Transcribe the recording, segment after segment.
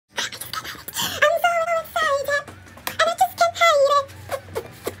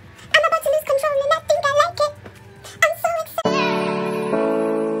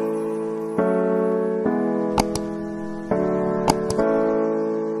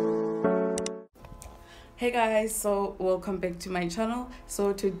Hey guys, so welcome back to my channel.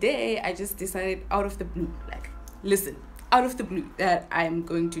 So today I just decided out of the blue, out of the blue, that I'm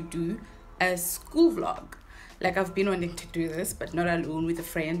going to do a school vlog. Like, I've been wanting to do this, but not alone, with a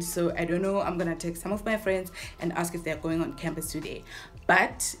friend. So I don't know, I'm gonna text some of my friends and ask if they're going on campus today.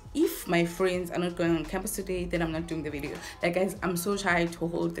 But if my friends are not going on campus today, then I'm not doing the video. Like, guys, I'm so shy to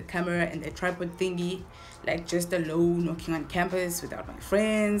hold the camera and the tripod thingy, like just alone walking on campus without my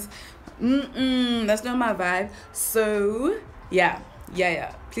friends. That's not my vibe. So yeah,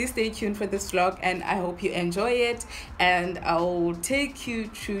 please stay tuned for this vlog and I hope you enjoy it, and I'll take you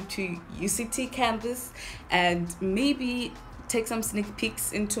through to UCT campus and maybe take some sneak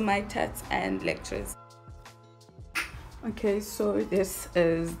peeks into my tats and lectures. Okay, so this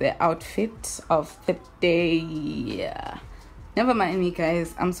is the outfit of the day. Never mind me,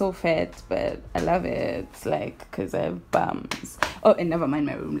 guys, I'm so fat, but I love it, like, because I have bums. Oh, and never mind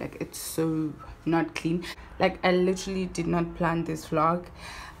my room, like, it's so not clean. Like, I literally did not plan this vlog.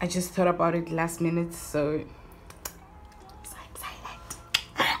 I just thought about it last minute, so I'm so excited.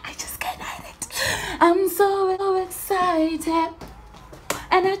 I just can't hide it. I'm so excited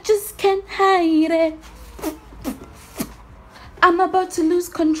and I just can't hide it. I'm about to lose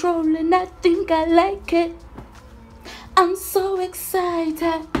control and I think I like it. I'm so excited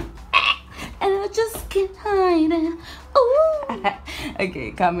and I just can't hide it. Ooh.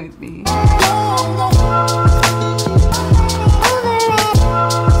 Okay, come with me.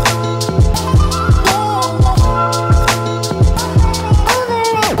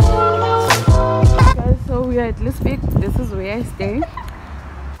 Okay, so we are at Lisbeth. This is where I stay,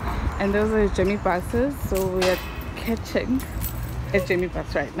 and those are Jamie buses. So we are catching a Jamie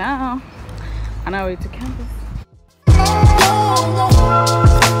bus right now on our way to campus.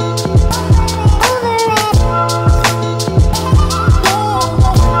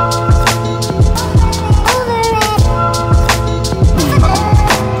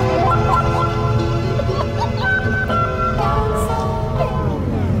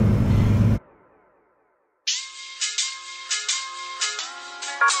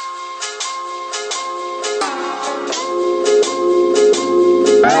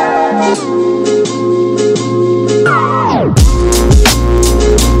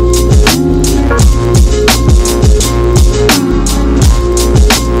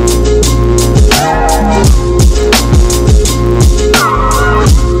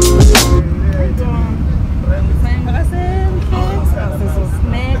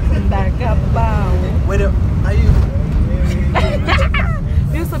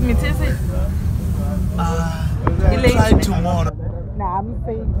 Tomorrow. Nah, I'm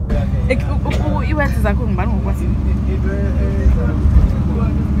saying. You went to Zakung, but what was it?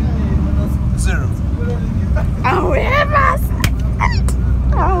 0.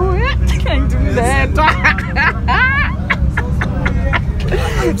 I can't do that.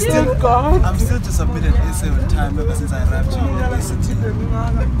 I'm still to submit an essay on time ever since I arrived to university.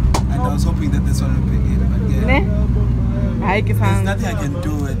 And I was hoping that this one would be it, but yeah. There's nothing I can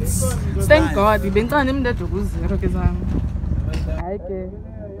do. It's thank fine. God, you've been telling him that to go 0.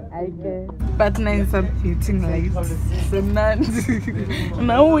 But now it's submitting like so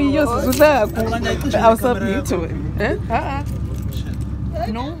now we use I'll submit to it.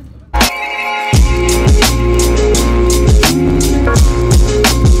 No.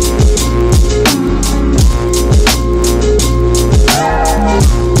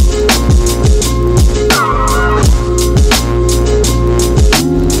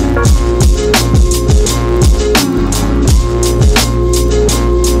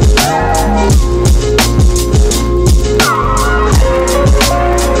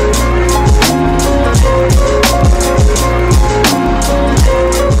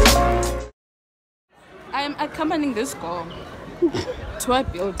 I am accompanying this girl to a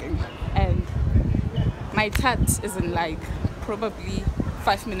building, and my tat is in like probably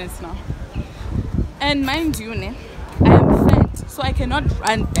 5 minutes now. And mind you, I am fat, so I cannot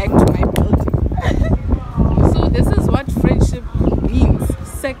run back to my building. So this is what friendship means: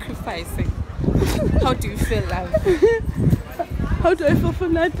 sacrificing. How do you feel, love? How do I feel for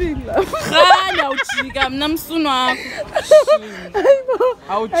nothing, love?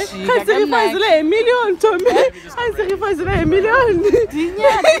 I sacrificed a million to me. I sacrificed a million.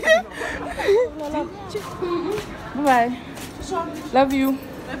 Bye. Love you.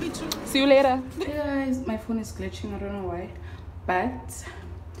 Love you too. See you later. Hey guys, my phone is glitching. I don't know why, but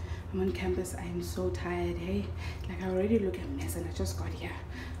I'm on campus. I am so tired. Hey, like, I already look a mess and I just got here.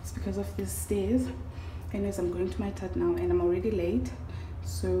 It's because of these stairs. Anyways, I'm going to my tat now and I'm already late.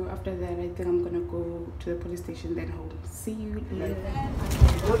 So after that, I think I'm gonna go to the police station, then home. See you later.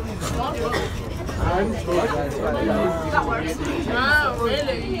 Relax.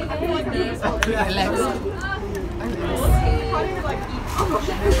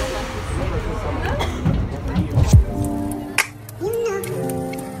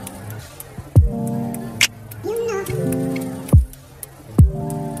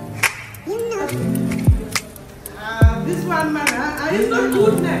 This one man, he's not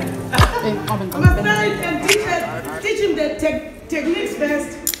good now. I'm afraid and teach him the techniques best.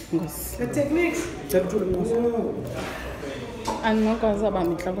 The techniques. Andingakwazi aba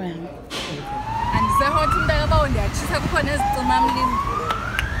mihloko yami. Andisehothi umntaka bawo ndiyatshisa kukhona ezicima mlimi.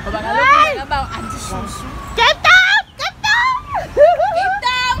 Ngoba kaloku umntaka bawo andishushu. Get down! Get down! Get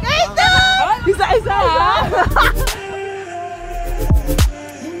down! Get down! Isa.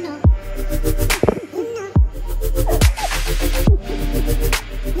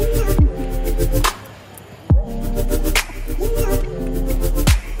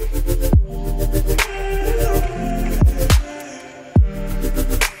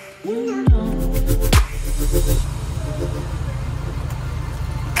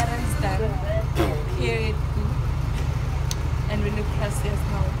 Errands done. Period. And we look classy as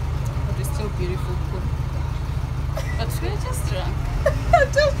now. But we're still beautiful. Cool. But we're just drunk.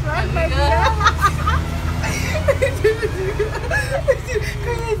 Just run, my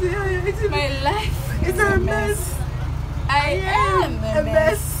My life It's a mess. I am a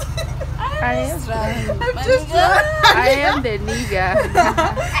mess. I am drunk. I'm just drunk. I am the nigga.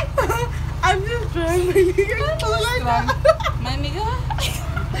 I'm just drunk, my nigga. My nigga.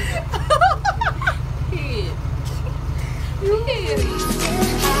 Period.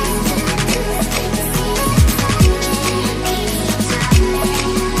 Period.